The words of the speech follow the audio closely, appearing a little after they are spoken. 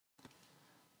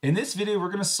In this video, we're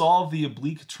going to solve the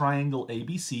oblique triangle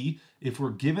ABC if we're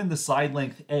given the side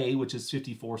length A, which is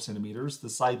 54 centimeters,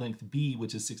 the side length B,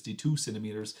 which is 62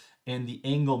 centimeters, and the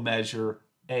angle measure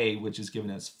A, which is given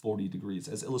as 40 degrees,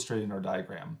 as illustrated in our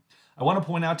diagram. I want to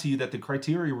point out to you that the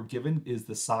criteria we're given is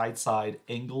the side-side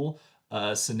angle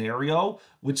scenario,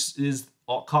 which is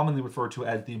commonly referred to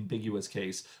as the ambiguous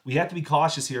case. We have to be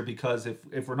cautious here because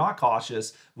if we're not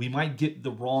cautious, we might get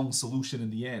the wrong solution in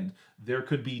the end. There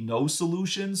could be no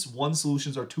solutions, one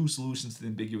solutions, or two solutions to the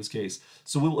ambiguous case.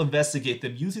 So we'll investigate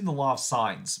them using the law of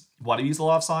sines. Why do we use the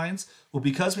law of sines? Well,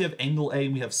 because we have angle A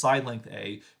and we have side length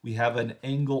A, we have an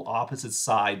angle opposite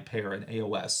side pair, an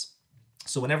AOS.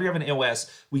 So whenever you have an AOS,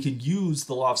 we can use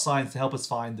the law of sines to help us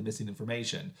find the missing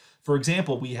information. For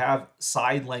example, we have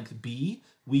side length B.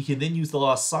 We can then use the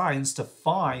law of sines to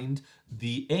find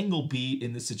the angle B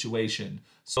in this situation.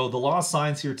 So the law of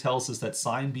sines here tells us that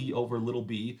sine B over little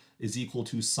b is equal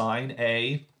to sine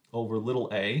A over little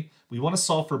a. We want to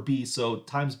solve for b, so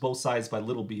times both sides by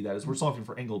little b, that is, we're solving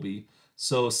for angle b.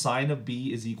 So sine of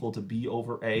b is equal to b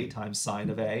over a times sine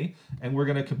of a. And we're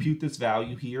going to compute this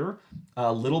value here.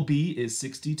 Little b is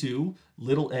 62,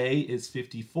 little a is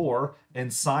 54,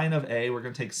 and sine of a, we're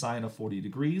going to take sine of 40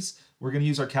 degrees. We're going to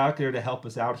use our calculator to help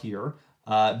us out here.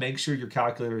 Make sure your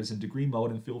calculator is in degree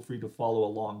mode and feel free to follow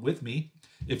along with me.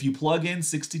 If you plug in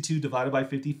 62 divided by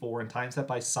 54 and times that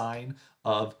by sine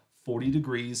of 40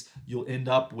 degrees, you'll end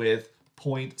up with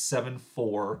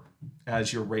 0.74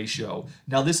 as your ratio.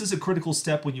 Now, this is a critical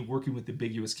step when you're working with the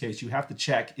ambiguous case. You have to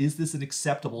check, is this an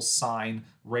acceptable sine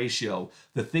ratio?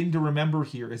 The thing to remember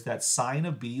here is that sine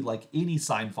of b, like any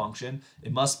sine function,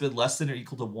 it must be less than or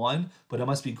equal to 1, but it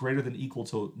must be greater than or equal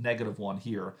to -1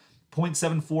 here.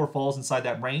 0.74 falls inside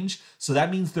that range, so that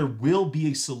means there will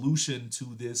be a solution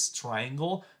to this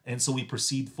triangle, and so we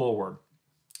proceed forward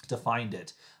to find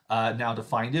it. Now to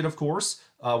find it, of course,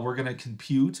 we're going to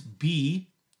compute b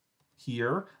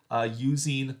here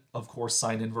using, of course,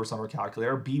 sine inverse on our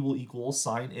calculator. B will equal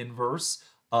sine inverse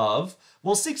of,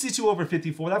 well, 62 over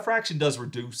 54. That fraction does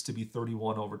reduce to be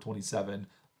 31 over 27.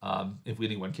 If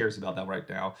anyone cares about that right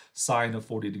now. Sine of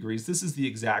 40 degrees. This is the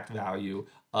exact value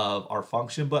of our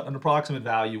function, but an approximate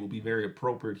value will be very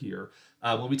appropriate here.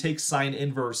 When we take sine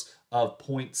inverse of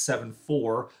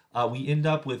 0.74, we end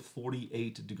up with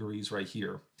 48 degrees right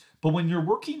here. But when you're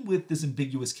working with this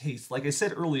ambiguous case, like I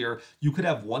said earlier, you could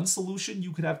have one solution,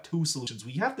 you could have two solutions.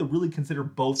 We have to really consider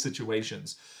both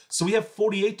situations. So we have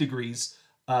 48 degrees.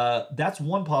 That's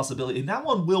one possibility, and that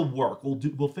one will work.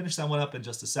 We'll finish that one up in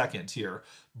just a second here.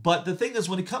 But the thing is,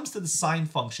 when it comes to the sine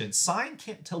function, sine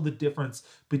can't tell the difference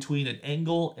between an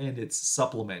angle and its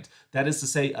supplement. That is to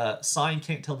say, sine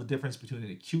can't tell the difference between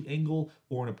an acute angle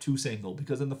or an obtuse angle,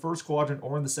 because in the first quadrant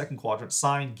or in the second quadrant,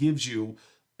 sine gives you,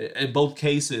 in both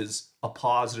cases, a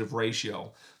positive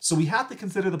ratio. So we have to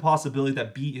consider the possibility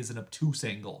that b is an obtuse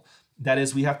angle. That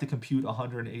is, we have to compute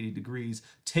 180 degrees,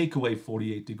 take away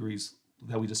 48 degrees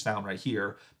that we just found right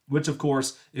here, which of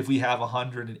course, if we have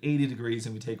 180 degrees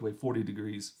and we take away 48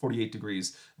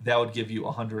 degrees, that would give you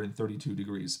 132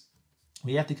 degrees.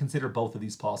 We have to consider both of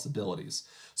these possibilities.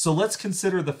 So let's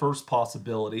consider the first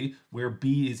possibility where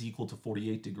b is equal to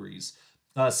 48 degrees.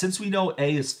 Since we know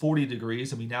a is 40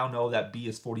 degrees and we now know that b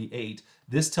is 48,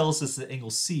 this tells us that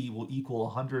angle c will equal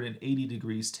 180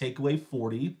 degrees, take away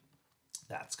 40,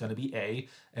 that's going to be a,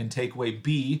 and take away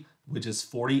b, which is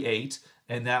 48,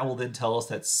 and that will then tell us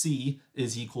that c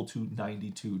is equal to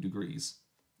 92 degrees,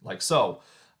 like so.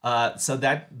 So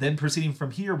that then proceeding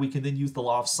from here, we can then use the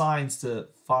law of sines to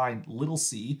find little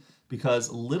c, because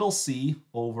little c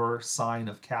over sine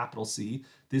of capital C,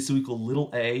 this will equal little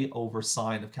a over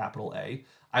sine of capital A.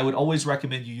 I would always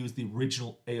recommend you use the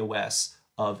original AOS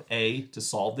of a to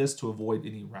solve this to avoid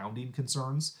any rounding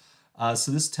concerns.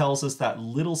 So this tells us that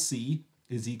little c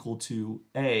is equal to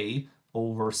a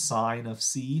over sine of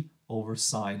c over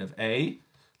sine of a.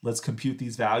 Let's compute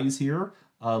these values here.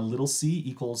 Little c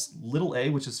equals little a,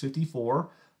 which is 54,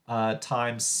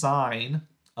 times sine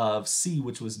of c,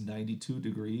 which was 92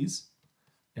 degrees.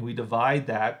 And we divide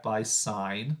that by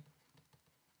sine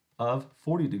of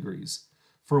 40 degrees,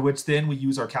 for which then we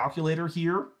use our calculator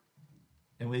here,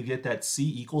 and we get that c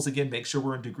equals, again, make sure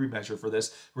we're in degree measure for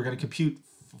this. We're going to compute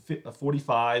 54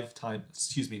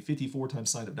 times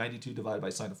sine of 92 divided by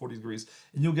sine of 40 degrees,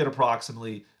 and you'll get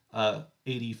approximately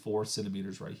 84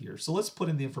 centimeters right here. So let's put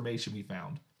in the information we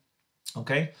found.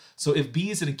 Okay, so if b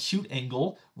is an acute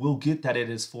angle, we'll get that it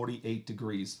is 48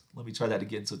 degrees. Let me try that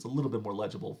again so it's a little bit more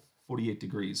legible. 48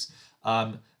 degrees.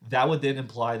 That would then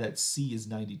imply that c is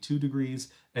 92 degrees,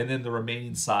 and then the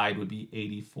remaining side would be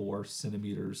 84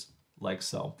 centimeters like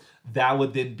so. That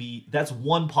would then be, that's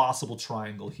one possible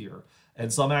triangle here.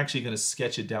 And so I'm actually going to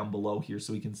sketch it down below here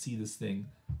so we can see this thing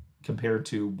compared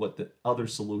to what the other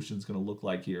solution is going to look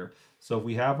like here. So if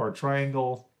we have our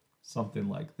triangle, something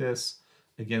like this,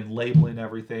 again, labeling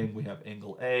everything, we have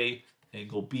angle A,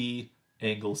 angle B,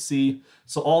 angle C.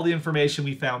 So all the information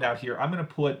we found out here, I'm going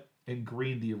to put in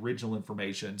green the original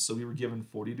information. So we were given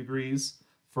 40 degrees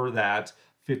for that,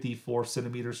 54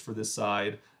 centimeters for this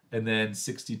side, and then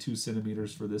 62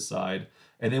 centimeters for this side.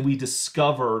 And then we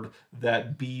discovered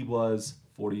that B was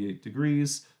 48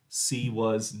 degrees, C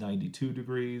was 92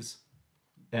 degrees,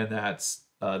 and that's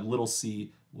little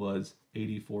c was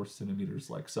 84 centimeters,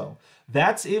 like so.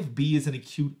 That's if B is an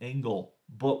acute angle.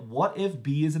 But what if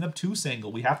B is an obtuse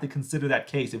angle? We have to consider that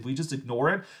case. If we just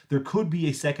ignore it, there could be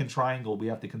a second triangle we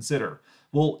have to consider.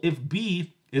 Well, if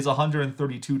B is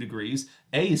 132 degrees,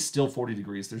 A is still 40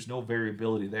 degrees. There's no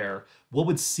variability there. What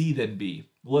would C then be?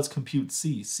 Well, let's compute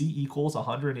C. C equals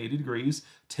 180 degrees.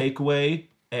 Take away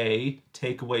A,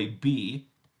 take away B,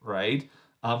 right?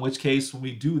 In which case, when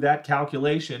we do that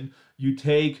calculation, you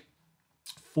take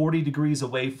 40 degrees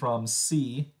away from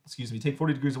C, take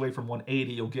 40 degrees away from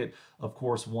 180, you'll get, of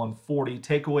course, 140.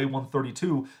 Take away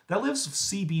 132, that leaves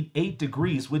C being 8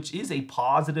 degrees, which is a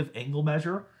positive angle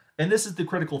measure. And this is the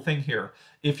critical thing here.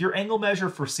 If your angle measure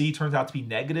for C turns out to be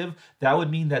negative, that would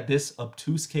mean that this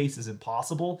obtuse case is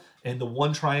impossible, and the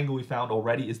one triangle we found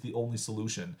already is the only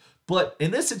solution. But in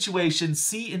this situation,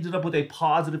 C ended up with a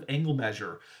positive angle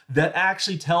measure that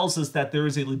actually tells us that there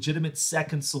is a legitimate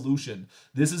second solution.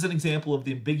 This is an example of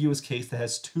the ambiguous case that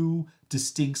has two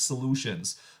distinct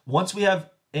solutions. Once we have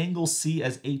angle C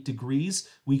as 8 degrees,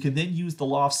 we can then use the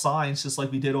law of sines, just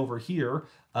like we did over here,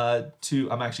 I'm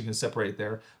actually going to separate it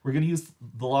there. We're going to use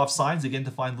the law of sines again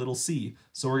to find little c.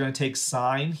 So we're going to take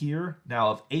sine here now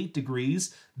of 8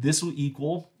 degrees. This will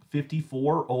equal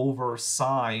 54 over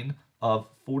sine of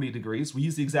 40 degrees. We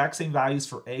use the exact same values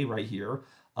for A right here.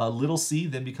 Little c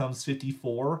then becomes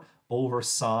 54 over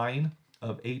sine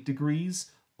of 8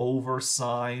 degrees over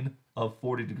sine of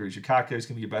 40 degrees. Your calculator is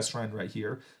going to be your best friend right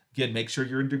here. Again, make sure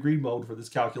you're in degree mode for this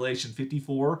calculation.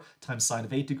 54 times sine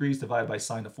of 8 degrees divided by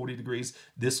sine of 40 degrees.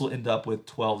 This will end up with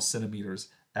 12 centimeters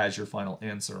as your final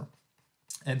answer.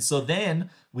 And so then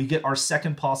we get our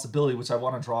second possibility, which I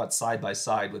want to draw it side by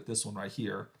side with this one right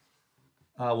here.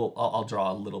 Well, I'll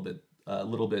draw a little bit.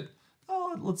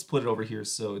 Oh, let's put it over here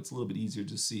so it's a little bit easier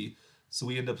to see. So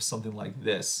we end up with something like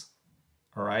this.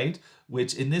 All right,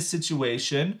 which in this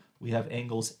situation, we have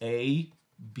angles A,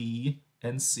 B,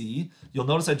 and C. You'll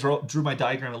notice I drew my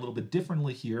diagram a little bit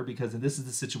differently here because this is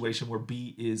the situation where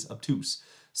B is obtuse.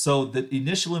 So the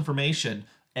initial information,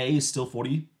 A is still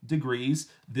 40 degrees.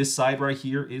 This side right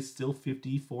here is still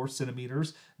 54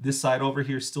 centimeters. This side over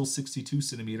here is still 62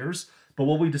 centimeters. But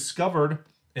what we discovered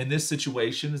in this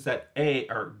situation is that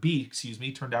B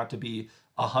turned out to be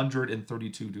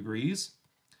 132 degrees.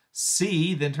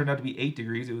 C then turned out to be 8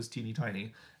 degrees. It was teeny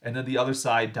tiny. And then the other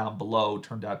side down below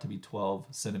turned out to be 12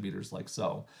 centimeters, like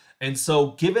so. And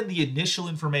so given the initial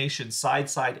information,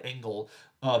 side angle,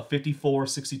 54,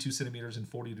 62 centimeters, and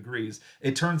 40 degrees,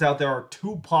 it turns out there are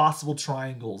two possible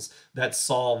triangles that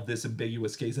solve this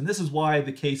ambiguous case. And this is why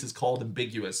the case is called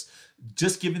ambiguous.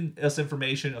 Just giving us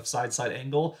information of side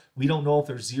angle, we don't know if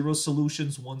there's 0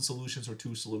 solutions, 1 solutions, or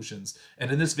 2 solutions.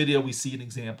 And in this video, we see an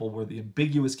example where the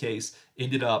ambiguous case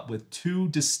ended up with 2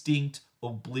 distinct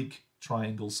oblique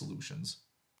triangle solutions.